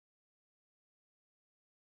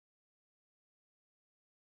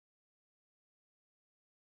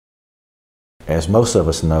As most of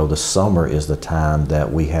us know, the summer is the time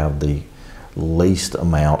that we have the least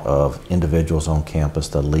amount of individuals on campus,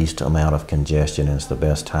 the least amount of congestion, and it's the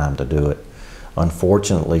best time to do it.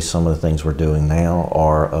 Unfortunately, some of the things we're doing now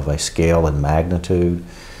are of a scale and magnitude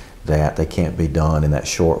that they can't be done in that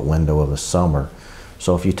short window of the summer.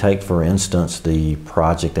 So if you take, for instance, the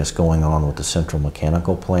project that's going on with the Central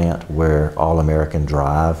Mechanical Plant where All-American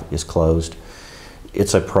Drive is closed,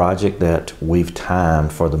 it's a project that we've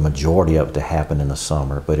timed for the majority of it to happen in the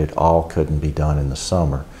summer, but it all couldn't be done in the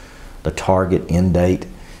summer. The target end date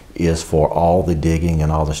is for all the digging and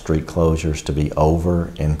all the street closures to be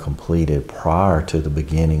over and completed prior to the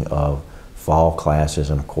beginning of fall classes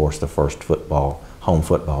and, of course, the first home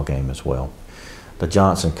football game as well. The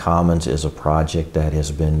Johnson Commons is a project that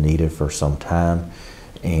has been needed for some time,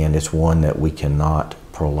 and it's one that we cannot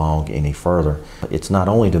prolong any further. It's not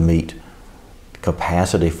only to meet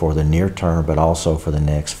capacity for the near term, but also for the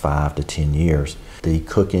next 5 to 10 years. The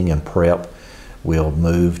cooking and prep will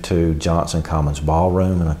move to Johnson Commons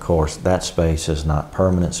Ballroom, and of course that space is not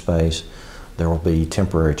permanent space. There will be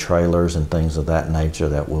temporary trailers and things of that nature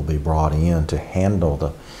that will be brought in to handle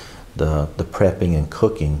the prepping and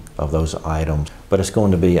cooking of those items. But it's going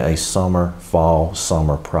to be a fall,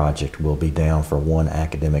 summer project. We'll be down for 1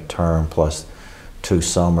 academic term plus 2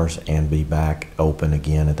 summers and be back open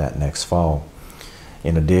again at that next fall.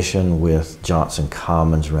 In addition, with Johnson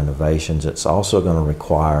Commons renovations, it's also going to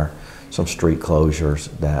require some street closures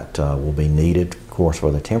that will be needed, of course, for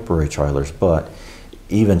the temporary trailers, but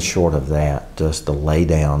even short of that, just the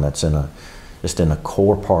laydown that's just in a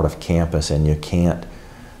core part of campus, and you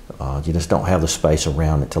just don't have the space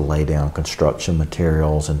around it to lay down construction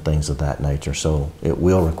materials and things of that nature. So it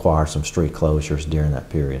will require some street closures during that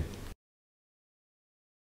period.